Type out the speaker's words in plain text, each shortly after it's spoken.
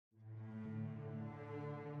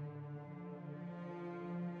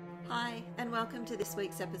Hi, and welcome to this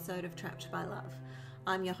week's episode of Trapped by Love.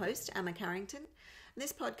 I'm your host, Emma Carrington.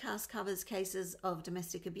 This podcast covers cases of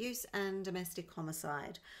domestic abuse and domestic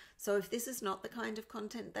homicide. So if this is not the kind of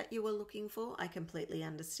content that you were looking for, I completely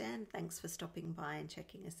understand. Thanks for stopping by and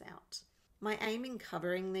checking us out. My aim in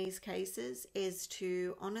covering these cases is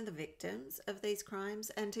to honour the victims of these crimes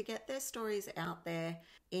and to get their stories out there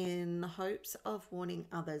in the hopes of warning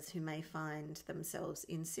others who may find themselves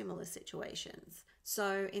in similar situations.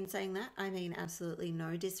 So in saying that, I mean absolutely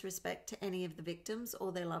no disrespect to any of the victims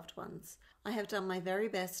or their loved ones. I have done my very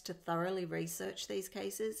best to thoroughly research these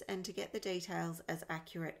cases and to get the details as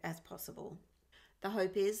accurate as possible. The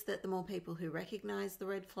hope is that the more people who recognise the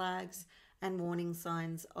red flags and warning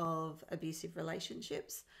signs of abusive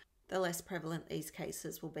relationships, the less prevalent these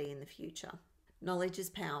cases will be in the future. Knowledge is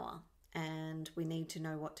power, and we need to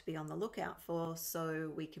know what to be on the lookout for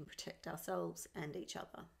so we can protect ourselves and each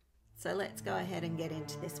other. So let's go ahead and get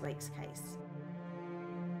into this week's case.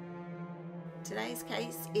 Today's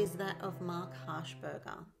case is that of Mark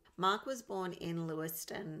Harshbarger. Mark was born in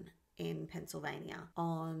Lewiston in Pennsylvania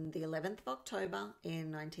on the 11th of October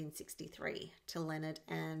in 1963 to Leonard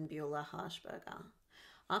and Beulah Harshbarger.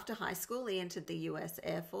 After high school, he entered the US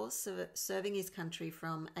Air Force, serving his country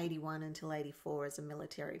from 81 until 84 as a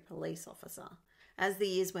military police officer. As the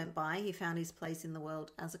years went by, he found his place in the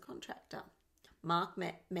world as a contractor. Mark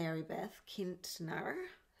met Mary Beth Kintner,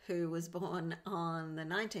 who was born on the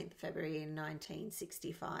 19th of February in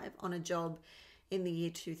 1965 on a job in the year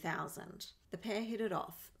 2000. The pair hit it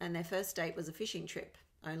off, and their first date was a fishing trip,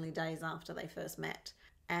 only days after they first met.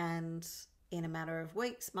 And in a matter of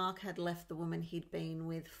weeks, Mark had left the woman he'd been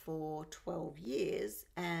with for 12 years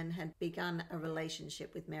and had begun a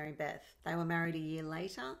relationship with Mary Beth. They were married a year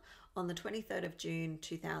later on the 23rd of June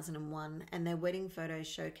 2001, and their wedding photos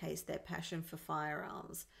showcased their passion for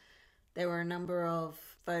firearms. There were a number of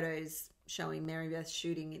photos showing Mary Beth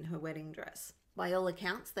shooting in her wedding dress. By all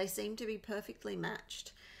accounts, they seemed to be perfectly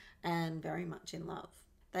matched and very much in love.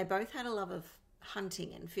 They both had a love of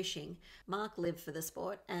hunting and fishing. Mark lived for the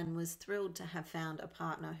sport and was thrilled to have found a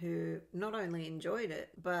partner who not only enjoyed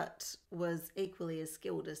it, but was equally as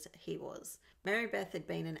skilled as he was. Mary Beth had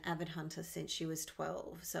been an avid hunter since she was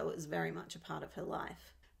 12, so it was very much a part of her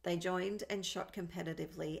life. They joined and shot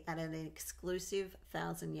competitively at an exclusive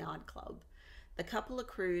 1,000-yard club. The couple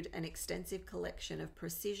accrued an extensive collection of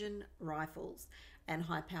precision rifles and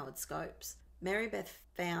high-powered scopes. Mary Beth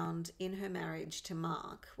found in her marriage to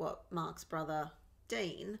Mark what Mark's brother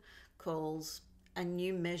Dean calls a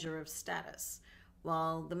new measure of status.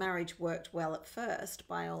 While the marriage worked well at first,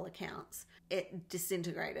 by all accounts, it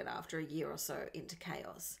disintegrated after a year or so into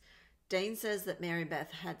chaos. Dean says that Mary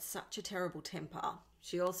Beth had such a terrible temper.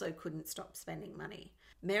 She also couldn't stop spending money.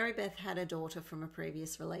 Mary Beth had a daughter from a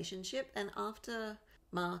previous relationship, and after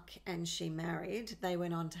Mark and she married, they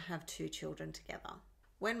went on to have 2 children together.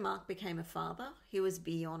 When Mark became a father, he was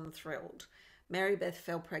beyond thrilled. Mary Beth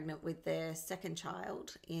fell pregnant with their second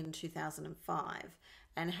child in 2005,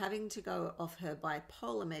 and having to go off her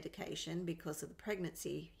bipolar medication because of the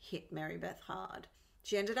pregnancy hit Mary Beth hard.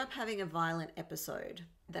 She ended up having a violent episode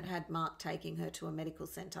that had Mark taking her to a medical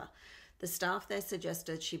centre. The staff there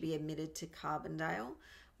suggested she be admitted to Carbondale,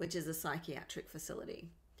 which is a psychiatric facility.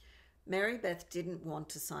 Mary Beth didn't want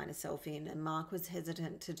to sign herself in, and Mark was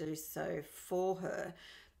hesitant to do so for her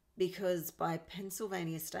because by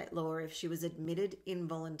Pennsylvania state law, if she was admitted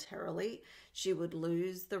involuntarily, she would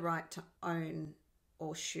lose the right to own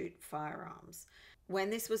or shoot firearms. When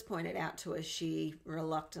this was pointed out to her, she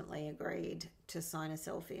reluctantly agreed to sign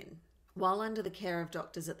herself in. While under the care of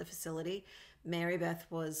doctors at the facility, Mary Beth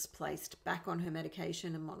was placed back on her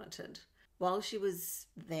medication and monitored. While she was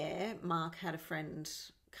there, Mark had a friend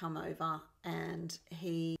come over, and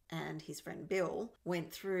he and his friend Bill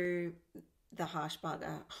went through the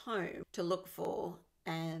Harshbarger home to look for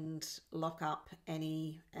and lock up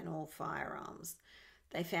any and all firearms.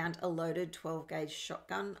 They found a loaded 12-gauge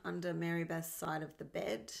shotgun under Mary Beth's side of the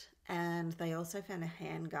bed, and they also found a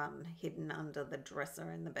handgun hidden under the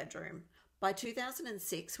dresser in the bedroom. By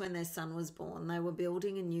 2006, when their son was born, they were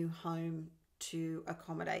building a new home to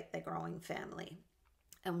accommodate their growing family.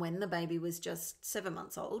 And when the baby was just 7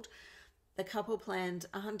 months old, the couple planned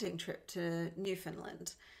a hunting trip to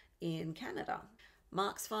Newfoundland in Canada.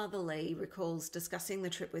 Mark's father Lee recalls discussing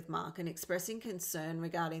the trip with Mark and expressing concern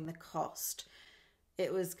regarding the cost.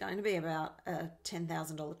 It was going to be about a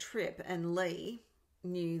 $10,000 trip, and Lee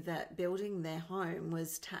knew that building their home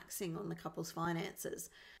was taxing on the couple's finances.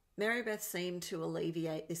 Mary Beth seemed to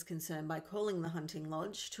alleviate this concern by calling the hunting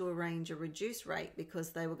lodge to arrange a reduced rate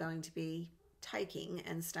because they were going to be taking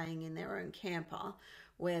and staying in their own camper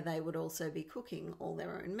where they would also be cooking all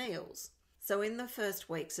their own meals. So in the first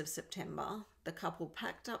weeks of September, the couple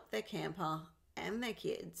packed up their camper and their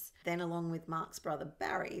kids. Then, along with Mark's brother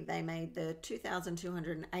Barry, they made the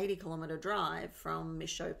 2,280-kilometre drive from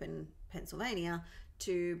Mishopen, Pennsylvania,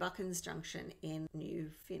 to Buchan's Junction in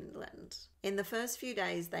Newfoundland. In the first few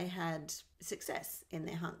days, they had success in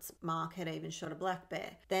their hunts. Mark had even shot a black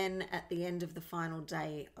bear. Then, at the end of the final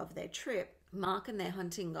day of their trip, Mark and their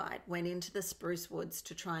hunting guide went into the spruce woods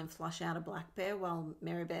to try and flush out a black bear, while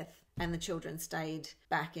Mary Beth and the children stayed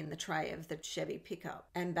back in the tray of the Chevy pickup,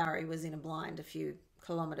 and Barry was in a blind a few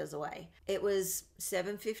kilometres away. It was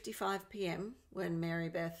 7:55 p.m. when Mary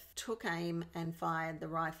Beth took aim and fired the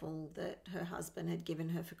rifle that her husband had given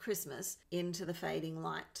her for Christmas into the fading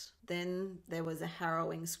light. Then there was a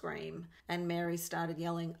harrowing scream, and Mary started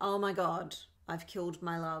yelling, "Oh my God, I've killed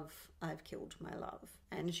my love, I've killed my love."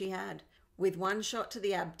 And she had. With one shot to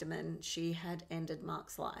the abdomen, she had ended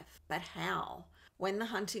Mark's life. But how? When the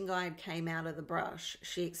hunting guide came out of the brush,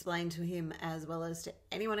 she explained to him, as well as to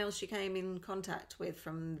anyone else she came in contact with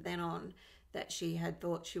from then on, that she had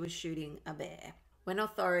thought she was shooting a bear. When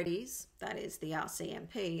authorities, that is the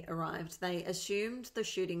RCMP, arrived, they assumed the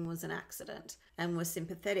shooting was an accident and were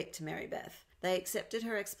sympathetic to Mary Beth. They accepted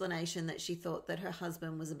her explanation that she thought that her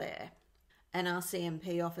husband was a bear. An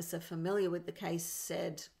RCMP officer familiar with the case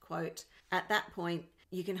said, quote, "At that point,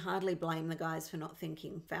 you can hardly blame the guys for not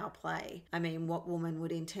thinking foul play. I mean, what woman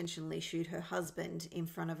would intentionally shoot her husband in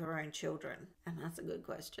front of her own children?" And that's a good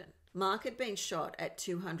question. Mark had been shot at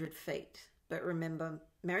 200 feet. But remember,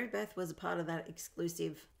 Mary Beth was a part of that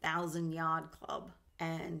exclusive 1,000-yard club.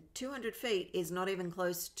 And 200 feet is not even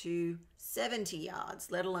close to 70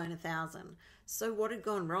 yards, let alone 1,000. So what had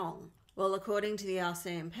gone wrong? Well, according to the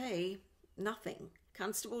RCMP, nothing.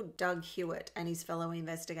 Constable Doug Hewitt and his fellow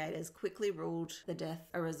investigators quickly ruled the death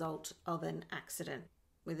a result of an accident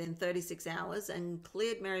within 36 hours and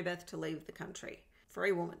cleared Mary Beth to leave the country.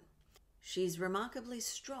 Free woman. "She's remarkably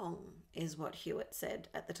strong," is what Hewitt said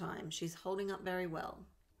at the time. "She's holding up very well."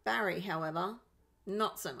 Barry, however,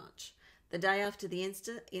 not so much. The day after the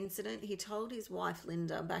incident, he told his wife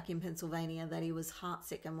Linda back in Pennsylvania that he was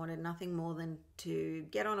heartsick and wanted nothing more than to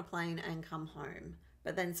get on a plane and come home.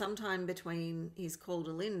 But then sometime between his call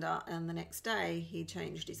to Linda and the next day, he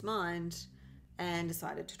changed his mind and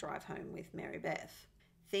decided to drive home with Mary Beth.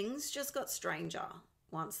 Things just got stranger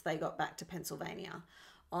once they got back to Pennsylvania.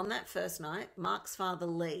 On that first night, Mark's father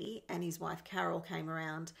Lee and his wife Carol came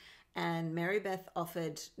around, and Mary Beth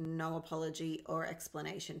offered no apology or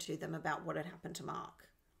explanation to them about what had happened to Mark.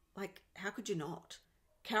 Like, how could you not?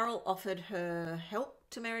 Carol offered her help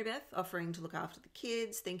to Mary Beth, offering to look after the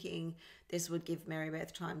kids, thinking this would give Mary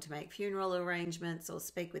Beth time to make funeral arrangements or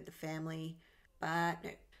speak with the family. But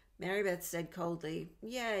no. Mary Beth said coldly,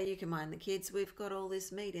 "Yeah, you can mind the kids. We've got all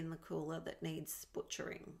this meat in the cooler that needs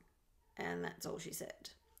butchering." And that's all she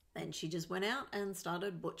said. Then she just went out and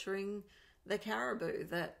started butchering the caribou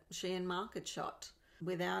that she and Mark had shot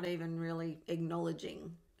without even really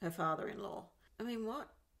acknowledging her father-in-law. I mean,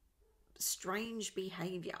 what strange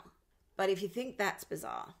behaviour. But if you think that's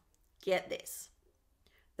bizarre, get this.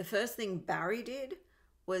 The first thing Barry did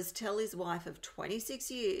was tell his wife of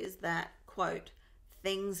 26 years that, quote,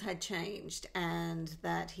 things had changed and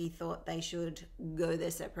that he thought they should go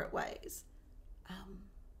their separate ways.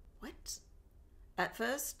 What? At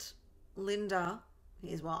first, Linda,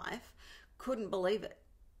 his wife, couldn't believe it,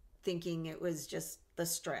 thinking it was just the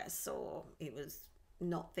stress or it was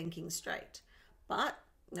not thinking straight. But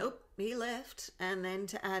nope, he left, and then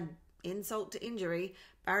to add insult to injury,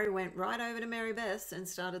 Barry went right over to Mary Beth's and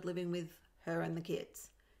started living with her and the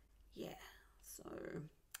kids. Yeah, so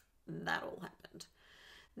that all happened.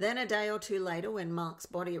 Then a day or two later, when Mark's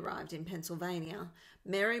body arrived in Pennsylvania,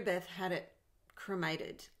 Mary Beth had it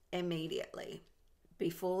cremated immediately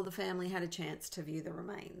before the family had a chance to view the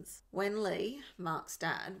remains. When Lee, Mark's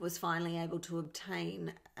dad, was finally able to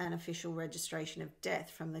obtain an official registration of death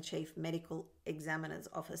from the chief medical examiner's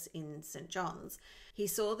office in St. John's, he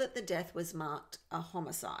saw that the death was marked a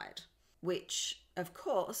homicide, which, of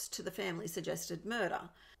course, to the family suggested murder.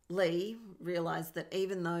 Lee realised that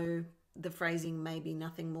even though the phrasing may be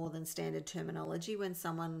nothing more than standard terminology when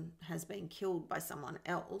someone has been killed by someone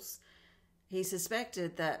else, he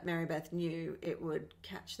suspected that Mary Beth knew it would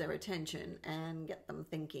catch their attention and get them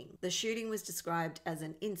thinking. The shooting was described as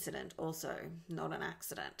an incident also, not an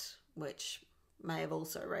accident, which may have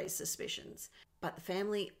also raised suspicions. But the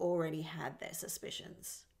family already had their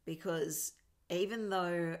suspicions because even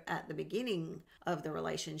though at the beginning of the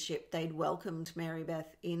relationship they'd welcomed Mary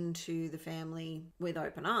Beth into the family with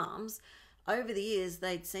open arms, over the years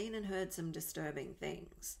they'd seen and heard some disturbing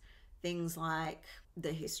things. Things like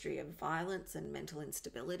the history of violence and mental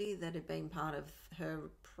instability that had been part of her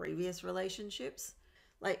previous relationships.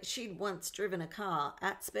 Like, she'd once driven a car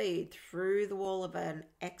at speed through the wall of an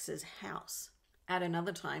ex's house. At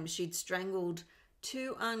another time, she'd strangled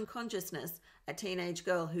to unconsciousness a teenage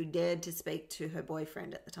girl who dared to speak to her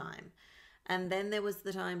boyfriend at the time. And then there was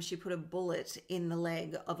the time she put a bullet in the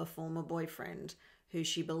leg of a former boyfriend who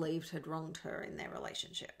she believed had wronged her in their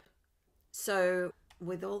relationship. So,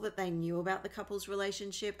 with all that they knew about the couple's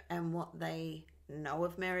relationship and what they know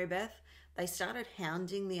of Mary Beth, they started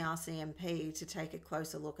hounding the RCMP to take a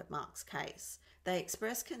closer look at Mark's case. They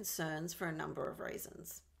expressed concerns for a number of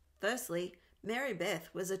reasons. Firstly, Mary Beth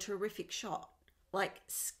was a terrific shot. Like,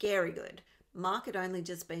 scary good. Mark had only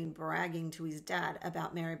just been bragging to his dad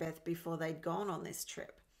about Mary Beth before they'd gone on this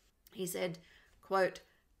trip. He said, quote,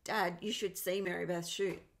 "Dad, you should see Mary Beth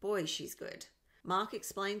shoot. Boy, she's good." Mark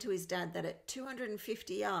explained to his dad that at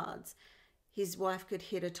 250 yards, his wife could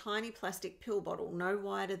hit a tiny plastic pill bottle no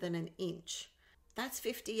wider than an inch. That's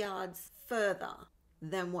 50 yards further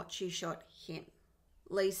than what she shot him.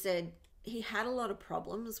 Lee said he had a lot of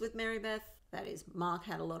problems with Mary Beth. That is, Mark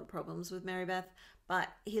had a lot of problems with Mary Beth, but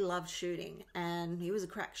he loved shooting and he was a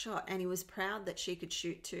crack shot and he was proud that she could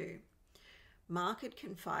shoot too. Mark had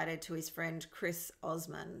confided to his friend Chris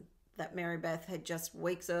Osman that Mary Beth had just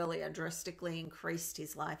weeks earlier drastically increased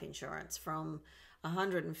his life insurance from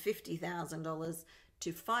 $150,000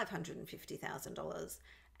 to $550,000,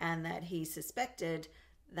 and that he suspected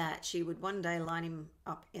that she would one day line him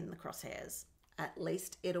up in the crosshairs. At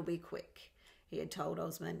least it'll be quick, he had told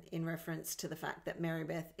Osman, in reference to the fact that Mary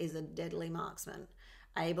Beth is a deadly marksman,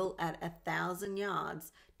 able at 1,000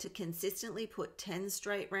 yards to consistently put 10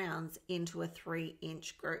 straight rounds into a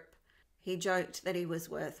 3-inch group. He joked that he was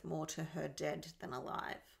worth more to her dead than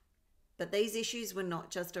alive. But these issues were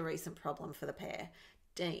not just a recent problem for the pair.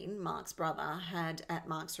 Dean, Mark's brother, had, at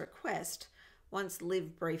Mark's request, once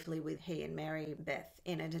lived briefly with he and Mary Beth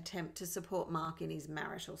in an attempt to support Mark in his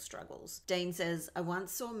marital struggles. Dean says, "I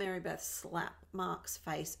once saw Mary Beth slap Mark's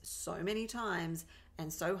face so many times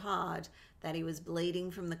and so hard that he was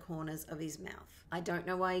bleeding from the corners of his mouth. I don't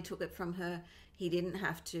know why he took it from her. He didn't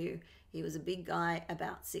have to. He was a big guy,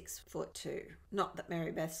 about 6'2". Not that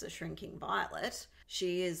Mary Beth's a shrinking violet.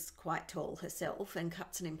 She is quite tall herself and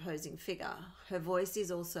cuts an imposing figure. Her voice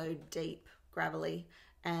is also deep, gravelly,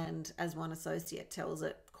 and, as one associate tells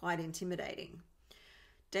it, quite intimidating."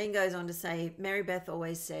 Dean goes on to say, Mary Beth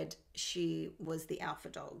always said she was the alpha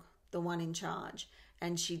dog, the one in charge,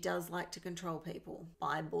 and she does like to control people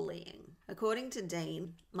by bullying. According to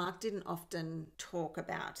Dean, Mark didn't often talk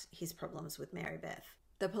about his problems with Mary Beth.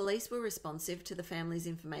 The police were responsive to the family's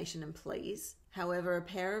information and pleas. However, a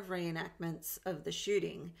pair of reenactments of the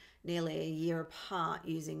shooting, nearly a year apart,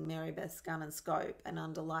 using Mary Beth's gun and scope and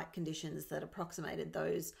under light conditions that approximated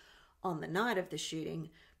those on the night of the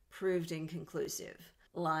shooting, proved inconclusive.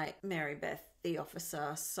 Like Mary Beth, the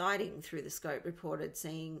officer sighting through the scope reported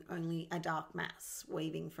seeing only a dark mass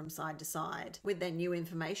weaving from side to side. With their new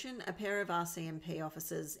information, a pair of RCMP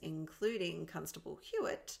officers, including Constable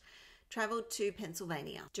Hewitt, travelled to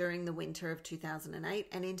Pennsylvania during the winter of 2008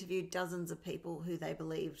 and interviewed dozens of people who they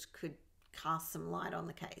believed could cast some light on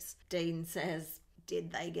the case. Dean says,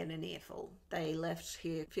 did they get an earful? They left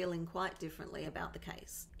here feeling quite differently about the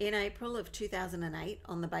case. In April of 2008,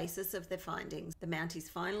 on the basis of their findings, the Mounties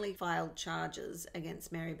finally filed charges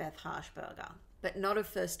against Mary Beth Harshbarger, but not of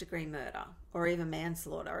first-degree murder or even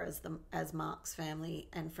manslaughter as Mark's family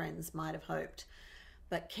and friends might have hoped,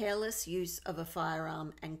 but careless use of a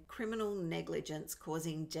firearm and criminal negligence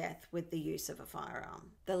causing death with the use of a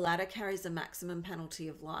firearm. The latter carries a maximum penalty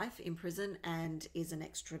of life in prison and is an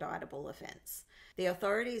extraditable offence. The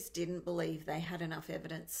authorities didn't believe they had enough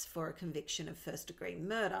evidence for a conviction of first-degree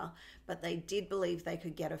murder, but they did believe they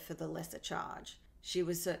could get her for the lesser charge. She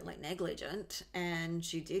was certainly negligent, and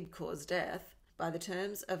she did cause death. By the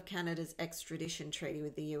terms of Canada's extradition treaty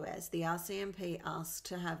with the US, the RCMP asked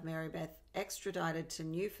to have Mary Beth extradited to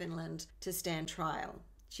Newfoundland to stand trial.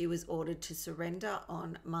 She was ordered to surrender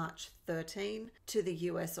on March 13 to the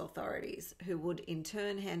US authorities, who would in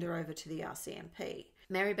turn hand her over to the RCMP.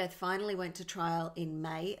 Mary Beth finally went to trial in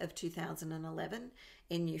May of 2011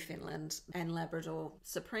 in Newfoundland and Labrador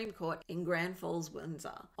Supreme Court in Grand Falls,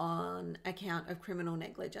 Windsor, on account of criminal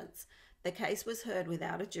negligence. The case was heard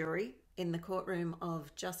without a jury in the courtroom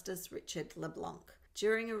of Justice Richard LeBlanc.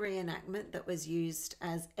 During a reenactment that was used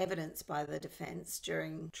as evidence by the defence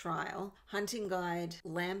during trial, hunting guide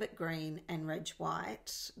Lambert Green and Reg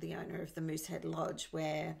White, the owner of the Moosehead Lodge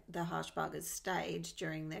where the Harshbargers stayed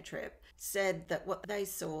during their trip, said that what they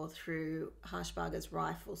saw through Harshbarger's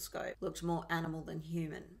rifle scope looked more animal than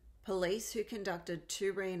human. Police who conducted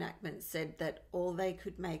 2 reenactments said that all they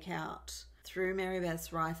could make out through Mary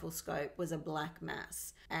Beth's rifle scope was a black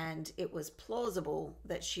mass, and it was plausible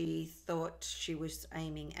that she thought she was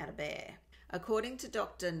aiming at a bear. According to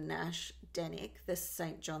Dr. Nash Denick, the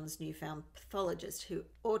St. John's Newfound pathologist who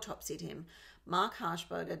autopsied him, Mark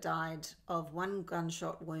Harshbarger died of 1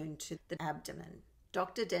 gunshot wound to the abdomen.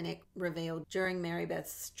 Dr. Denick revealed during Mary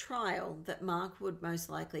Beth's trial that Mark would most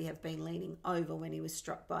likely have been leaning over when he was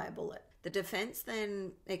struck by a bullet. The defense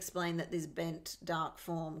then explained that this bent, dark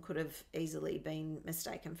form could have easily been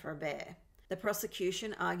mistaken for a bear. The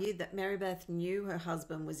prosecution argued that Mary Beth knew her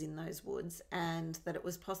husband was in those woods and that it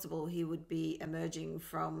was possible he would be emerging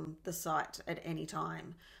from the site at any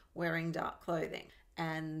time, wearing dark clothing,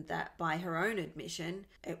 and that by her own admission,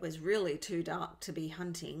 it was really too dark to be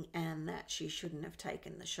hunting and that she shouldn't have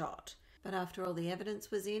taken the shot. But after all the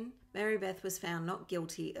evidence was in, Mary Beth was found not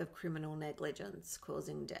guilty of criminal negligence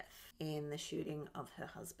causing death in the shooting of her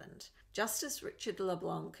husband. Justice Richard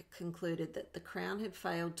LeBlanc concluded that the Crown had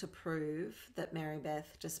failed to prove that Mary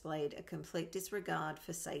Beth displayed a complete disregard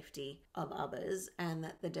for safety of others and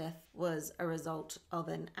that the death was a result of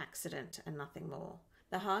an accident and nothing more.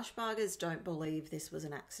 The Harshbargers don't believe this was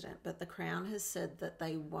an accident, but the Crown has said that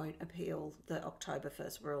they won't appeal the October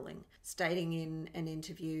 1st ruling, stating in an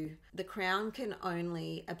interview, "The Crown can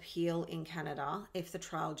only appeal in Canada if the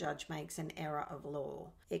trial judge makes an error of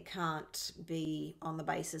law. It can't be on the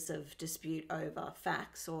basis of dispute over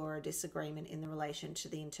facts or a disagreement in relation to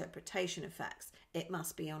the interpretation of facts. It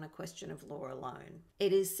must be on a question of law alone."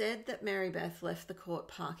 It is said that Mary Beth left the court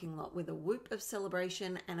parking lot with a whoop of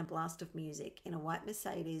celebration and a blast of music in a white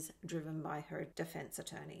Mercedes driven by her defense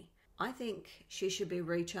attorney. I think she should be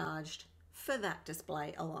recharged for that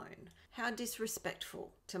display alone. How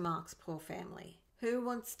disrespectful to Mark's poor family. Who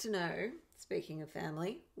wants to know, speaking of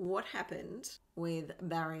family, what happened with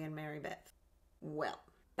Barry and Mary Beth? Well,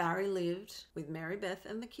 Barry lived with Mary Beth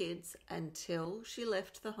and the kids until she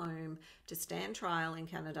left the home to stand trial in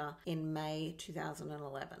Canada in May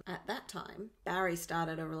 2011. At that time, Barry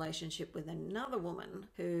started a relationship with another woman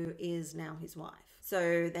who is now his wife.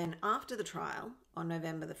 So then after the trial, on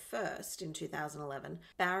November the 1st in 2011,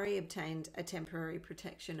 Barry obtained a temporary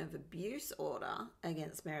protection of abuse order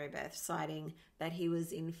against Mary Beth, citing that he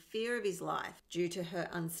was in fear of his life due to her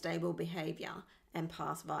unstable behaviour and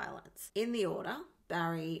past violence. In the order,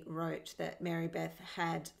 Barry wrote that Mary Beth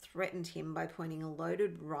had threatened him by pointing a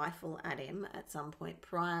loaded rifle at him at some point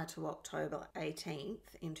prior to October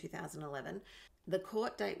 18th in 2011. The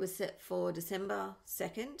court date was set for December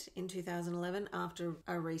 2nd in 2011 after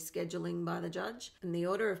a rescheduling by the judge, and the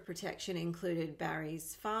order of protection included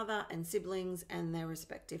Barry's father and siblings and their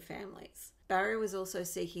respective families. Barry was also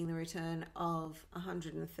seeking the return of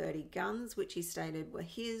 130 guns, which he stated were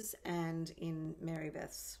his and in Mary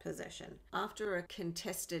Beth's possession. After a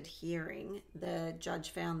contested hearing, the judge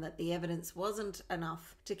found that the evidence wasn't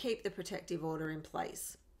enough to keep the protective order in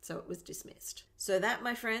place, so it was dismissed. So that,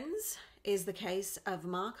 my friends, is the case of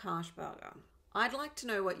Mark Harshbarger. I'd like to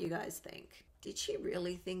know what you guys think. Did she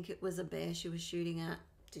really think it was a bear she was shooting at?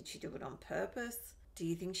 Did she do it on purpose? Do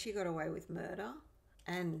you think she got away with murder?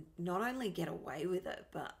 And not only get away with it,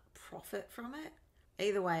 but profit from it?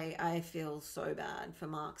 Either way, I feel so bad for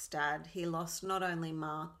Mark's dad. He lost not only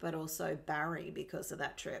Mark, but also Barry because of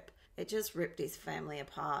that trip. It just ripped his family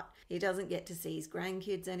apart. He doesn't get to see his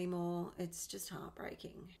grandkids anymore. It's just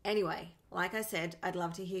heartbreaking. Anyway, like I said, I'd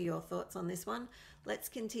love to hear your thoughts on this one. Let's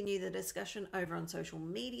continue the discussion over on social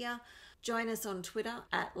media. Join us on Twitter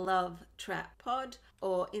at LoveTrapPod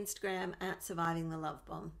or Instagram at Surviving the Love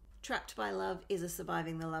Bomb. Trapped by Love is a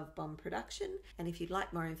Surviving the Love Bomb production, and if you'd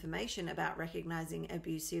like more information about recognizing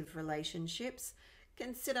abusive relationships,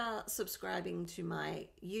 consider subscribing to my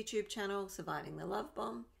YouTube channel, Surviving the Love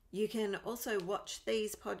Bomb. You can also watch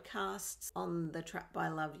these podcasts on the Trapped by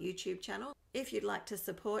Love YouTube channel. If you'd like to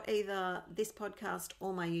support either this podcast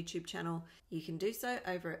or my YouTube channel, you can do so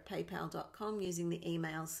over at paypal.com using the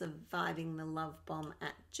email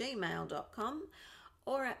survivingthelovebomb@gmail.com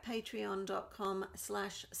or at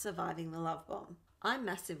patreon.com/survivingthelovebomb. I'm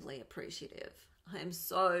massively appreciative. I am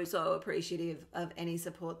so appreciative of any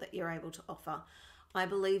support that you're able to offer. I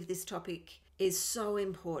believe this topic is so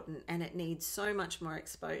important and it needs so much more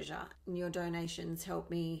exposure. And your donations help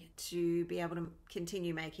me to be able to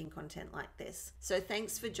continue making content like this. So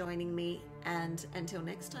thanks for joining me, and until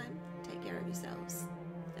next time, take care of yourselves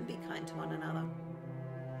and be kind to one another.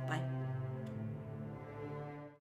 Bye.